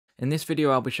In this video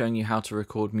I'll be showing you how to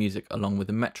record music along with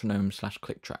a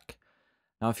metronome/click track.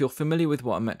 Now if you're familiar with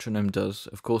what a metronome does,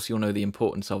 of course you'll know the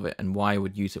importance of it and why I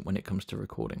would use it when it comes to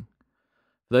recording.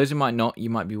 For those who might not,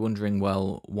 you might be wondering,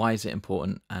 well, why is it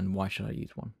important and why should I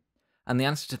use one? And the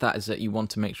answer to that is that you want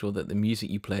to make sure that the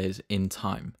music you play is in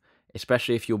time,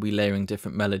 especially if you'll be layering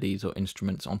different melodies or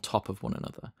instruments on top of one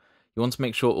another. You want to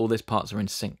make sure all these parts are in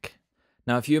sync.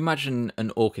 Now, if you imagine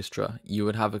an orchestra, you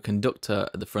would have a conductor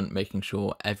at the front making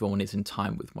sure everyone is in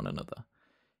time with one another.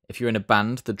 If you're in a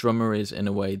band, the drummer is, in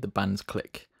a way, the band's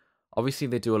click. Obviously,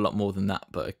 they do a lot more than that,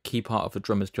 but a key part of a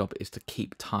drummer's job is to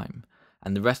keep time,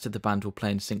 and the rest of the band will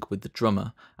play in sync with the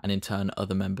drummer, and in turn,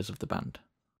 other members of the band.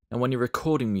 Now, when you're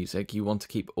recording music, you want to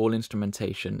keep all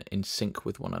instrumentation in sync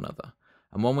with one another,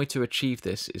 and one way to achieve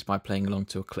this is by playing along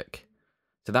to a click.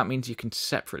 So that means you can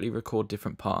separately record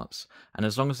different parts, and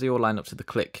as long as they all line up to the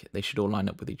click, they should all line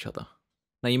up with each other.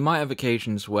 Now you might have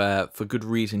occasions where, for good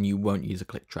reason, you won't use a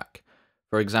click track.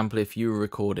 For example, if you were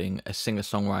recording a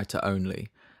singer-songwriter only,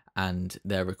 and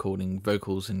they're recording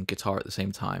vocals and guitar at the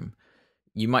same time,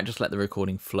 you might just let the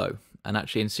recording flow. And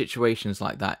actually in situations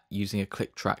like that, using a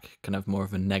click track can have more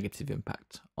of a negative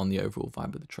impact on the overall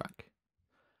vibe of the track.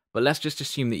 But let's just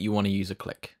assume that you want to use a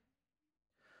click.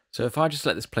 So if I just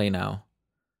let this play now,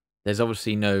 there's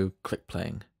obviously no click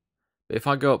playing. But if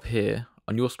I go up here,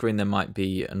 on your screen there might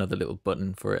be another little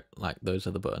button for it, like those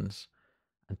other buttons,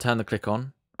 and turn the click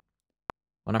on.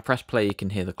 When I press play, you can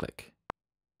hear the click.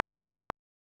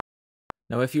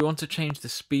 Now if you want to change the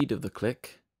speed of the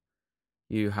click,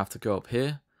 you have to go up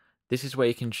here. This is where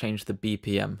you can change the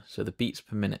BPM, so the beats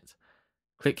per minute.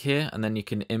 Click here and then you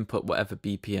can input whatever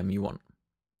BPM you want.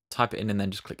 Type it in and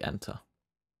then just click enter.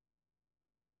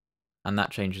 And that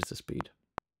changes the speed.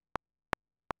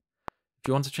 If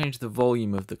you want to change the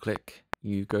volume of the click,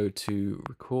 you go to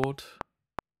Record,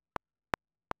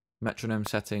 Metronome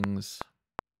Settings,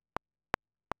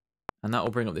 and that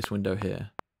will bring up this window here.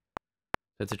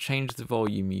 So to change the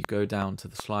volume, you go down to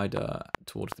the slider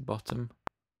towards the bottom,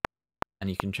 and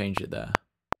you can change it there.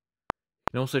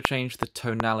 You can also change the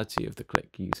tonality of the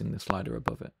click using the slider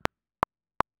above it.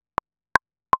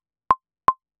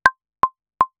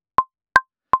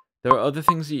 There are other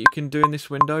things that you can do in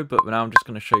this window, but now I'm just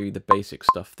going to show you the basic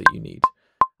stuff that you need.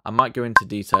 I might go into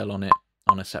detail on it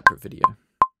on a separate video.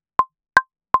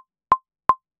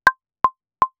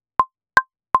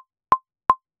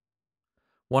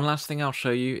 One last thing I'll show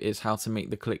you is how to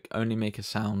make the click only make a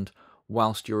sound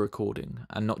whilst you're recording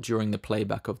and not during the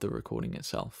playback of the recording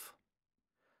itself.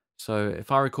 So if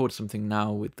I record something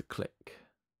now with the click,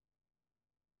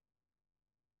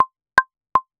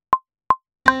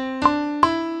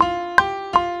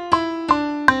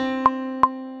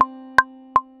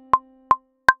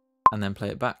 and then play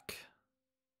it back.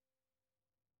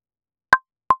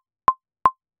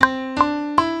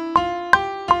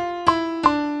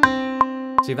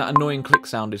 See, that annoying click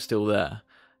sound is still there.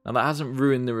 Now that hasn't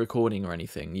ruined the recording or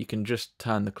anything, you can just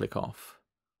turn the click off.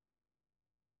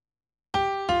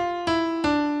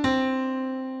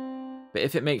 But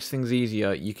if it makes things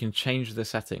easier, you can change the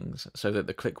settings so that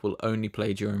the click will only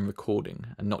play during recording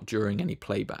and not during any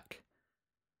playback.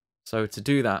 So to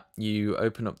do that, you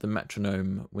open up the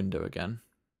metronome window again.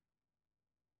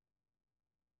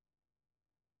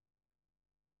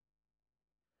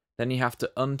 Then you have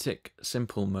to untick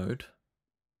simple mode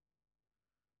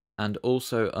and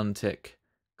also untick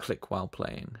click while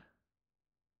playing.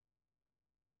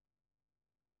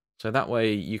 So that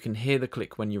way you can hear the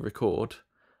click when you record,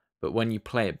 but when you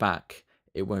play it back,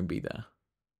 it won't be there.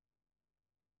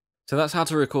 So that's how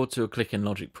to record to a click in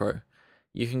Logic Pro.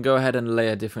 You can go ahead and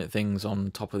layer different things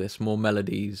on top of this, more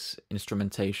melodies,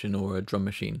 instrumentation, or a drum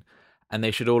machine, and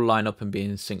they should all line up and be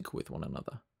in sync with one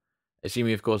another,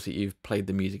 assuming of course that you've played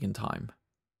the music in time.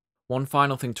 One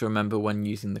final thing to remember when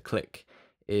using the click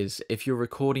is if you're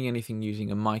recording anything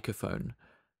using a microphone,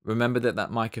 remember that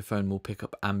that microphone will pick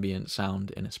up ambient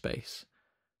sound in a space.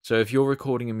 So if you're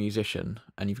recording a musician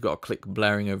and you've got a click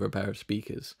blaring over a pair of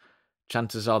speakers,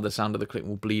 chances are the sound of the click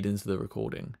will bleed into the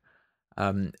recording.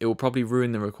 It will probably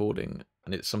ruin the recording,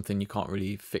 and it's something you can't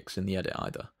really fix in the edit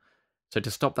either. So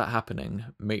to stop that happening,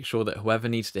 make sure that whoever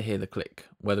needs to hear the click,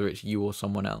 whether it's you or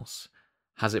someone else,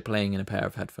 has it playing in a pair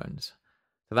of headphones.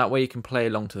 So that way you can play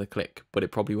along to the click, but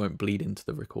it probably won't bleed into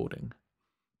the recording.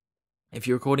 If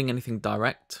you're recording anything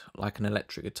direct, like an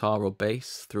electric guitar or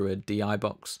bass through a DI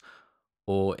box,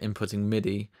 or inputting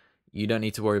MIDI, you don't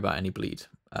need to worry about any bleed,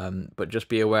 but just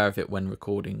be aware of it when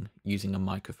recording using a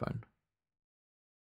microphone.